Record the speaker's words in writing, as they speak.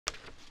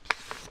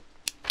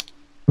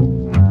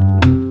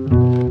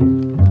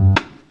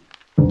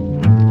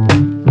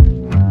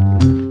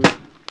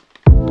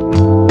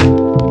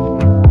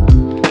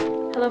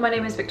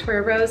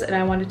videos, and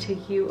I want to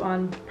take you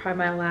on probably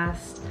my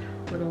last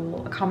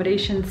little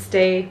accommodation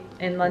stay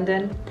in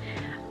London.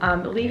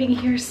 Leaving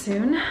here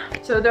soon.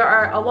 So there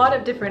are a lot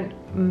of different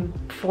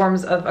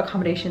forms of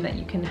accommodation that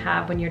you can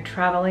have when you're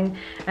traveling,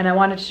 and I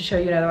wanted to show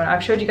you another one.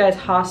 I've showed you guys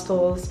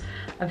hostels,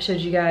 I've showed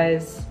you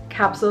guys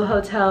capsule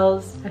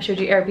hotels, I've showed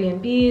you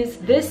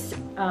Airbnbs. This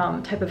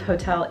type of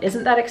hotel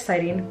isn't that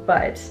exciting,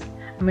 but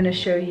I'm going to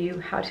show you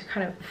how to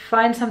kind of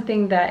find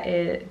something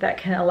that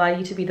can allow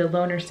you to be the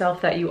loner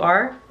self that you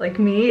are, like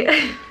me,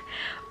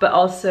 but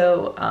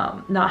also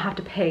not have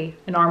to pay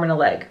an arm and a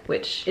leg,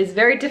 which is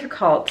very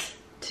difficult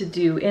to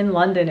do in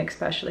London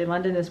especially.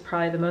 London is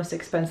probably the most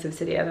expensive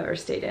city I've ever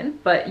stayed in,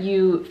 but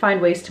you find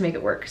ways to make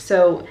it work.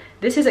 So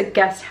this is a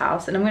guest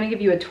house, and I'm going to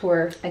give you a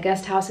tour. A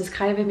guest house is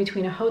kind of in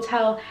between a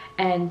hotel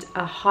and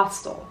a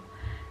hostel.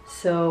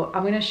 So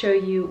I'm going to show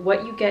you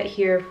what you get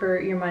here for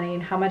your money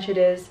and how much it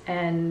is,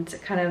 and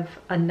kind of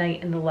a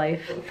night in the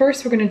life.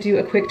 First, we're going to do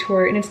a quick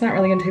tour, and it's not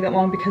really going to take that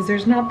long because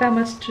there's not that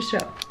much to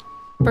show.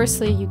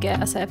 Firstly, you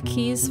get a set of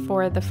keys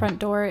for the front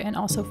door and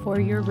also for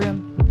your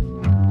room.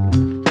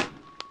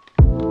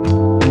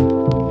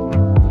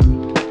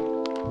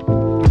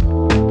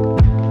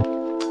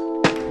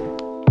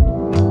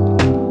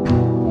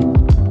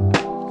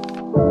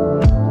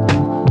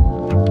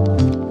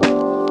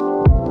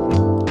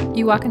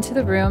 You walk into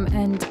the room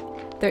and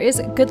there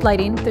is good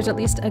lighting. There's at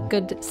least a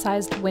good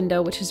sized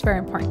window, which is very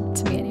important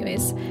to me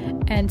anyways,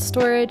 and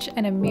storage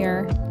and a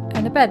mirror,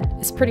 and the bed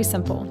is pretty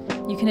simple.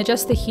 You can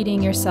adjust the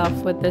heating yourself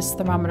with this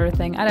thermometer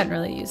thing. I didn't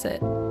really use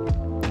it.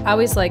 I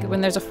always like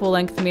when there's a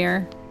full-length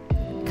mirror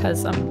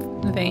because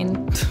I'm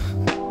vain.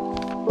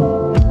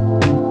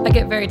 I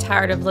get very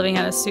tired of living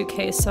out of a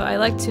suitcase, so I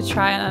like to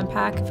try and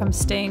unpack if I'm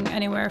staying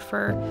anywhere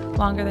for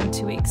longer than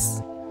 2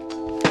 weeks.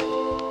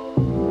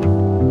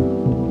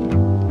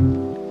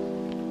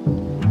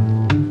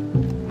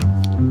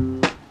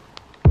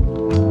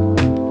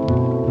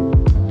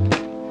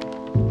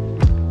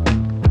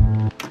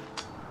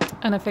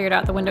 And I figured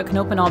out the window can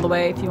open all the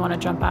way if you want to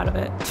jump out of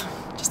it.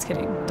 Just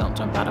kidding, don't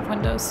jump out of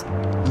windows.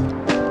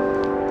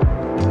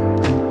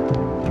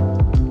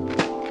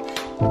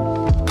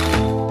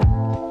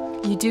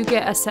 You do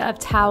get a set of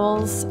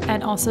towels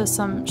and also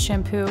some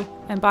shampoo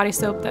and body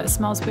soap that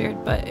smells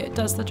weird, but it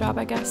does the job,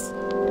 I guess.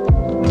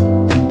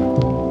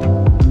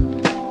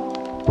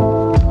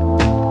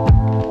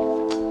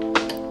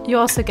 You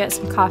also get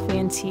some coffee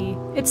and tea.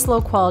 It's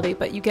low quality,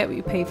 but you get what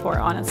you pay for,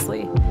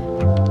 honestly.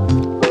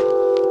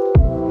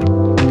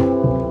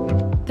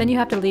 Then you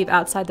have to leave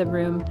outside the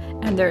room,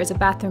 and there is a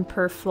bathroom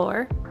per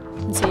floor,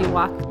 and so you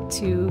walk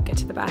to get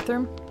to the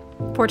bathroom.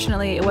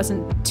 Fortunately, it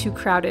wasn't too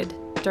crowded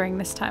during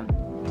this time.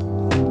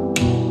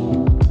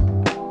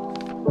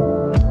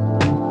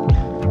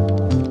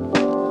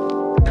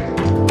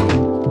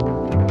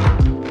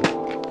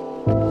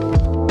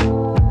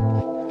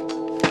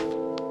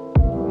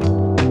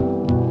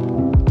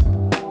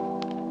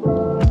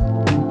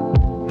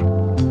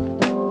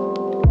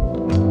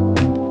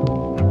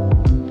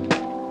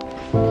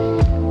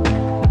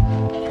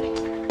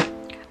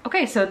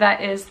 So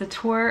that is the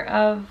tour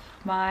of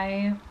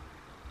my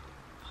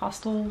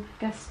hostel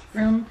guest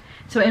room.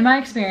 So in my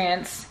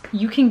experience,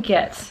 you can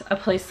get a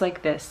place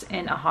like this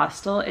in a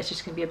hostel. It's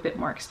just gonna be a bit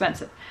more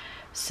expensive.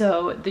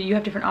 So you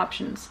have different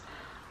options.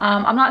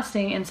 I'm not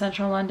staying in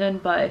central London,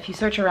 but if you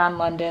search around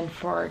London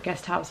for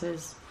guest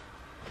houses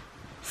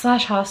 /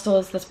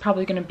 hostels, that's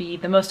probably gonna be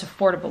the most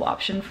affordable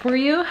option for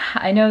you.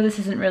 I know this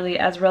isn't really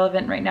as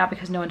relevant right now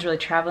because no one's really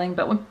traveling,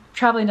 but when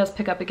traveling does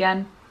pick up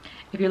again,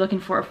 if you're looking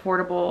for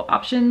affordable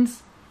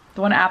options,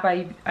 the one app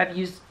I've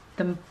used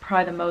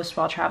probably the most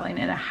while traveling,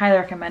 and I highly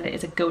recommend it,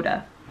 is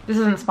Agoda. This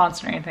isn't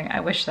sponsored or anything, I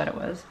wish that it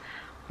was,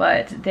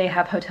 but they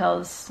have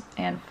hotels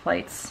and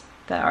flights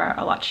that are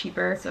a lot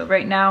cheaper. So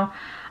right now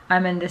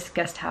I'm in this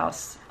guest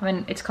house.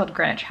 It's called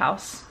Greenwich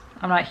House.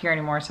 I'm not here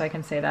anymore, so I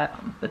can say that,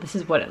 but this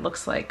is what it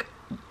looks like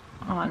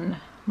on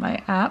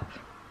my app.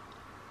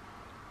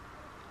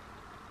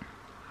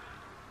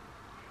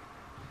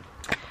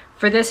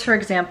 For this, for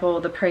example,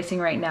 the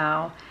pricing right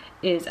now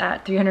is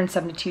at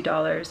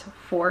 $372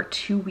 for a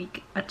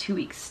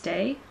 2-week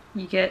stay.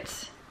 You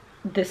get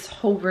this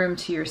whole room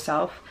to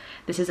yourself.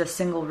 This is a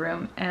single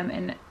room,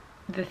 and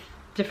the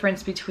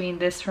difference between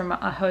this from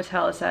a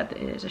hotel is that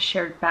it is a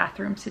shared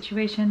bathroom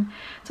situation.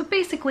 So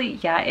basically,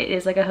 yeah, it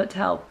is like a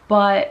hotel,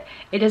 but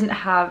it doesn't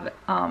have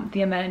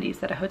the amenities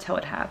that a hotel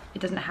would have.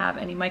 It doesn't have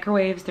any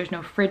microwaves, there's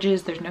no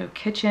fridges, there's no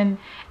kitchen,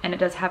 and it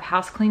does have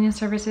house cleaning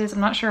services. I'm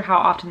not sure how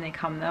often they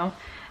come though,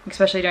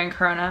 especially during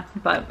Corona,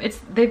 but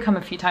they've come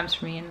a few times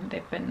for me and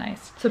they've been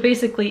nice. So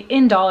basically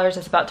in dollars,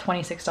 it's about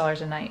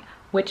 $26 a night,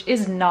 which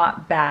is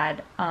not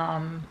bad.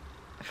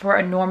 For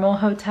a normal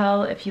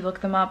hotel, if you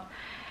look them up,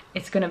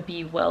 it's gonna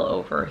be well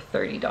over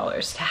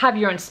 $30 to have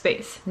your own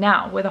space.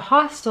 Now, with a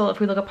hostel, if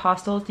we look up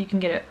hostels, you can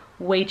get it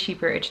way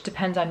cheaper. It just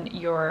depends on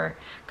your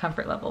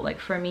comfort level. Like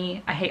for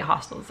me, I hate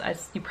hostels.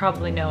 As you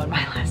probably know in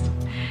my last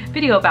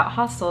video about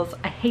hostels,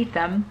 I hate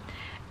them.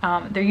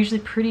 They're usually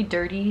pretty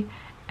dirty,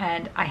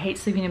 and I hate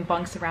sleeping in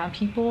bunks around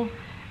people.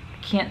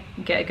 can't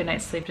get a good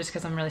night's sleep just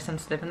because I'm really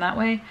sensitive in that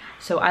way.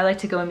 So I like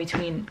to go in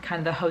between kind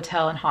of the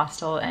hotel and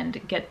hostel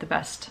and get the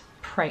best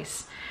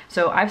price.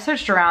 So I've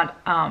searched around.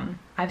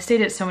 I've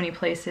stayed at so many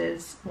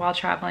places while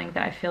traveling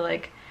that I feel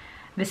like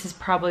this is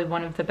probably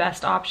one of the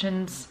best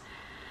options.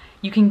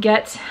 You can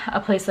get a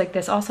place like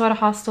this also at a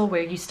hostel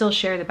where you still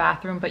share the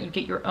bathroom, but you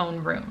get your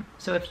own room.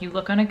 So if you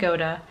look on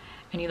Agoda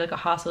and you look at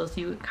hostels,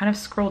 you kind of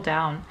scroll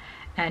down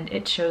and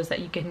it shows that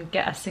you can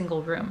get a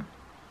single room.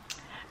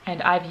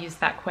 And I've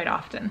used that quite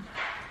often.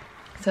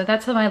 So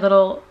that's my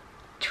little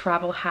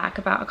travel hack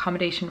about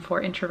accommodation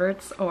for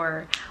introverts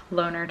or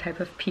loner type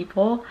of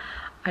people.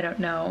 I don't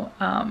know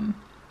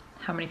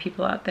how many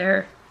people out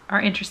there are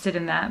interested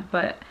in that,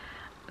 but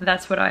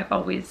that's what I've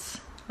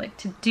always like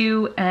to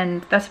do,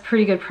 and that's a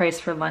pretty good price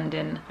for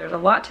London. There's a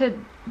lot to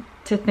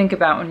think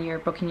about when you're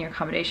booking your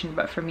accommodation,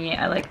 but for me,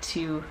 I like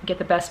to get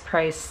the best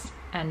price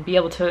and be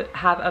able to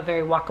have a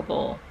very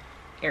walkable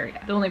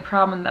area. The only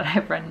problem that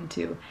I've run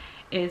into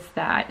is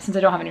that since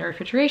I don't have any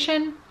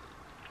refrigeration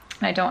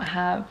and I don't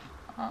have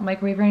a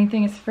microwave or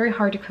anything, it's very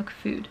hard to cook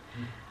food.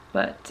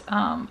 But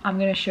I'm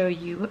gonna show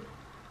you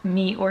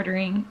me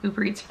ordering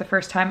Uber Eats for the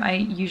first time. I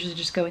usually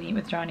just go and eat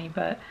with Johnny,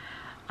 but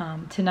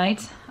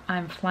tonight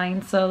I'm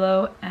flying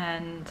solo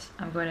and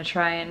I'm going to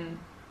try and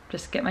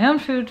just get my own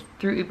food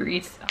through Uber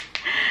Eats.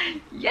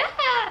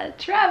 Yeah,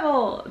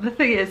 travel! The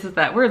thing is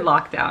that we're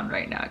locked down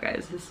right now,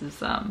 guys. This is,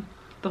 the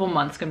whole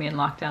month's gonna be in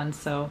lockdown,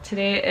 so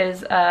today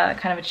is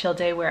kind of a chill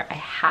day where I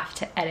have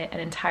to edit an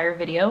entire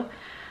video.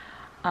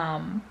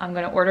 I'm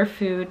gonna order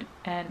food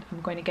and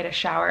I'm going to get a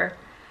shower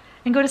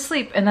and go to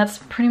sleep, and that's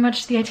pretty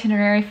much the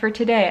itinerary for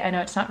today. I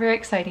know it's not very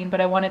exciting,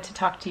 but I wanted to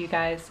talk to you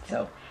guys.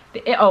 So,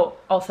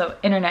 also,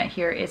 internet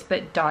here is a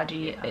bit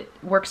dodgy. It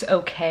works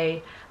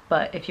okay,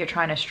 but if you're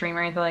trying to stream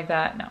or anything like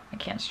that, no, I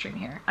can't stream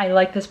here. I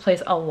like this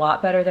place a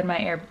lot better than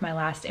my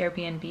last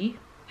Airbnb.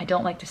 I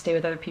don't like to stay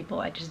with other people.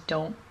 I just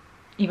don't.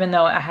 Even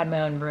though I had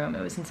my own room,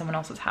 it was in someone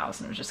else's house,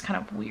 and it was just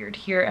kind of weird.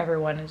 Here,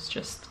 everyone is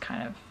just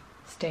kind of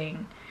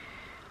staying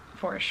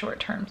for a short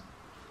term.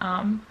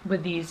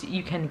 With these,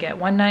 you can get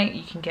one night,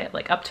 you can get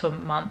like up to a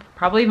month,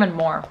 probably even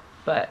more,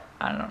 but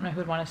I don't know who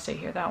would want to stay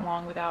here that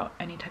long without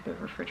any type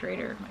of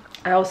refrigerator.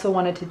 I also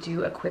wanted to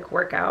do a quick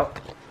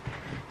workout,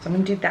 so I'm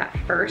gonna do that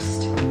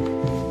first.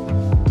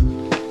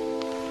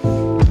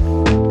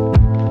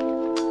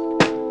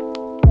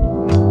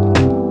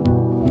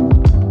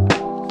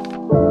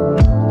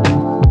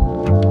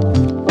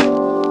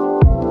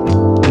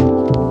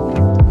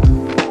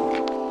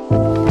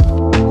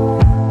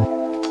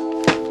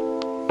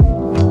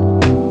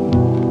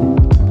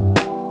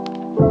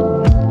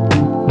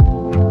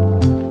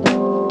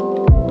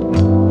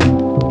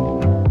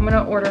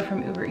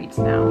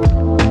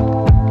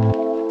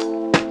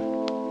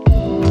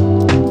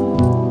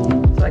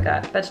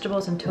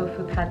 Vegetables and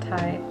tofu pad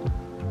thai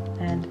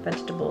and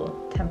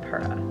vegetable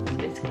tempura.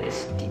 Basically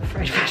it's deep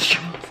fried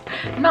vegetables.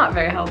 Not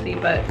very healthy,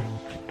 but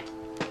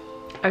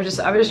I was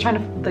just trying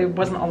to, there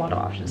wasn't a lot of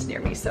options near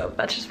me, so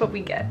that's just what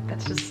we get.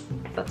 That's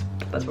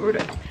what we're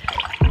doing.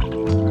 I'm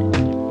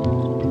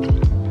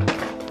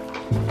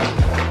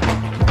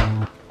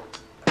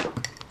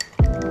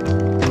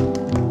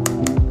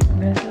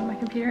gonna sit on my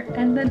computer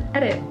and then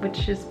edit,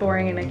 which is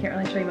boring and I can't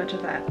really show you much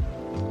of that.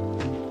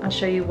 I'll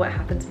show you what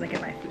happens when I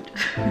get my food.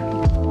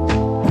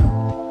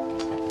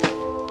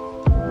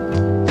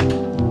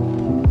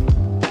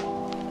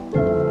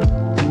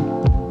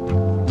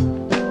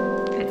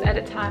 It's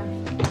edit time.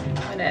 I'm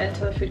gonna edit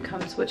until the food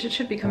comes, which it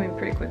should be coming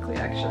pretty quickly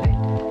actually.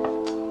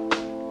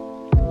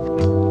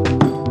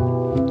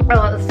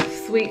 Oh,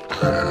 that's sweet.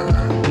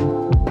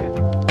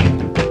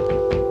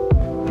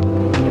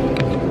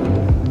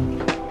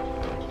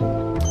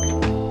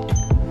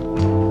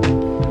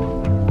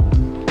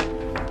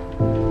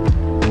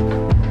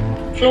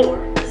 Floor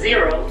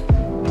 0.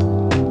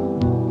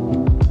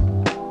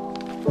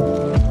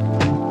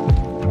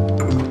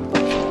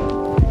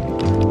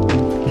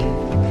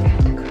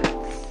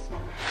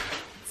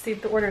 Let's see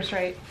if the order's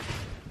right.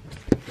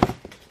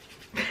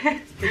 They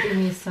gave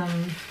me these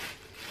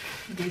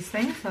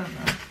things. I don't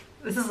know.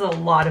 This is a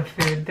lot of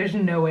food. There's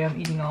no way I'm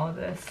eating all of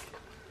this.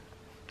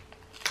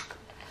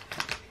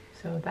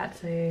 So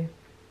that's a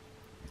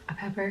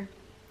pepper.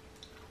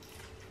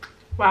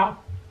 Wow,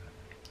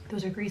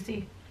 those are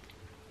greasy.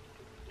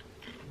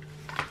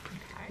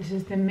 This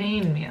is the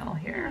main meal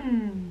here.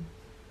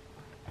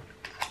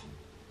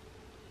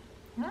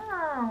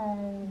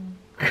 Wow.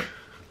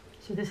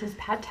 So this is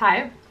pad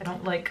thai. I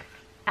don't like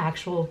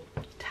actual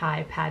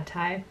Thai pad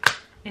thai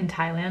in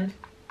Thailand,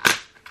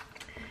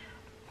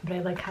 but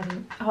I like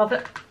having all the.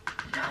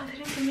 No, they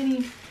didn't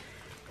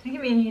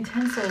give me any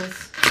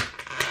utensils.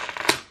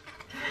 I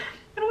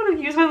don't want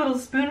to use my little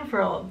spoon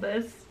for all of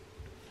this.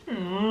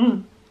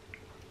 So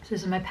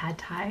this is my pad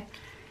thai.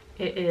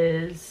 It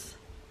is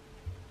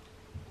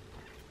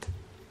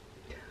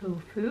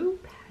tofu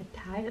pad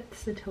thai.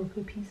 That's the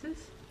tofu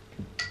pieces.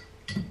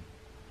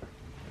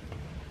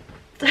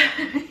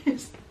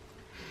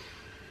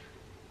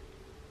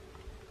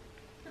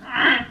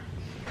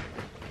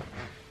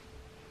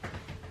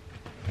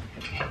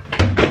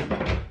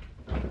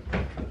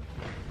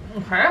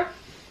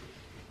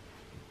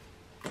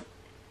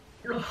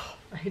 Ugh,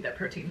 I hate that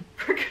protein.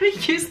 We're gonna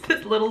use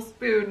this little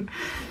spoon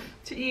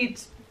to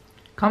eat.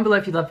 Comment below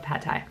if you love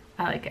pad thai.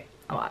 I like it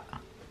a lot.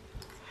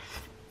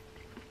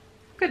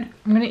 Good.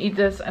 I'm gonna eat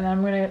this and then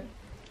I'm gonna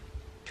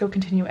go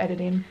continue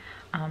editing.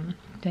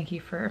 Thank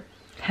you for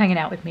hanging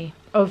out with me.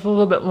 I was a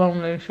little bit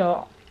lonely,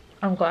 so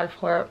I'm glad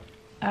for it.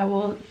 I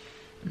will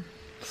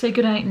say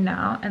goodnight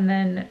now, and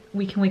then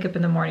we can wake up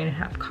in the morning and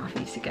have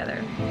coffee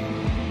together.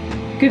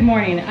 Good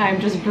morning.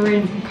 I'm just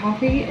brewing some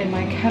coffee in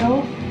my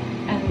kettle,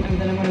 and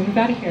then I'm gonna move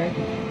out of here.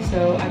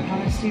 So I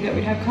promised you that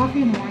we'd have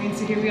coffee in the morning,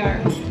 so here we are.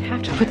 I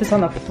have to put this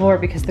on the floor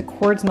because the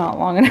cord's not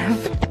long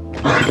enough.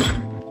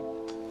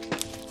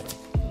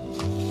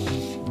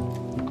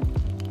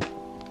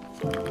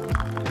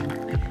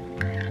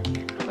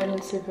 I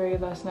didn't sleep very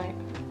good last night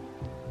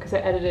because I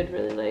edited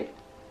really late.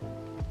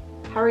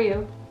 How are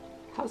you?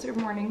 How's your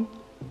morning?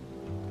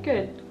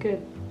 Good,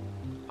 good.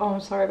 Oh,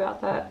 I'm sorry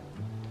about that.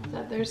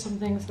 There's some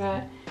things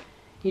that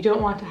you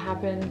don't want to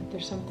happen.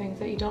 There's some things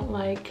that you don't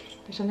like.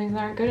 There's some things that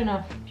aren't good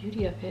enough. The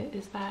beauty of it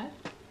is that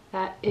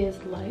that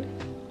is life.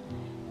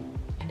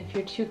 And if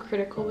you're too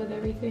critical with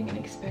everything and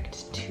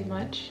expect too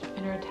much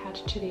and are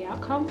attached to the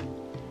outcome,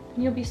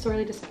 then you'll be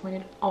sorely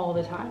disappointed all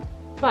the time.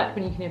 But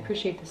when you can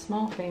appreciate the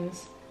small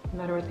things, no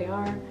matter what they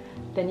are,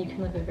 then you can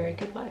live a very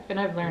good life. And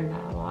I've learned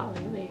that a lot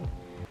lately.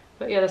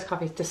 But yeah, this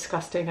coffee is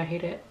disgusting. I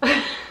hate it.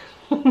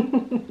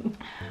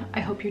 I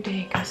hope your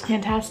day goes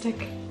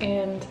fantastic,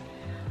 and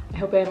I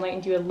hope I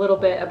enlightened you a little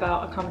bit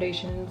about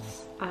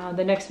accommodations.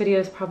 The next video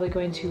is probably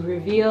going to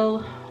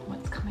reveal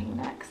what's coming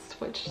next,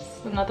 which is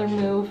another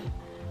move.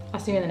 I'll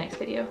see you in the next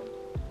video.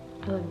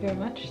 I love you very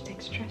much. Take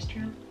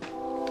extraterrestrial.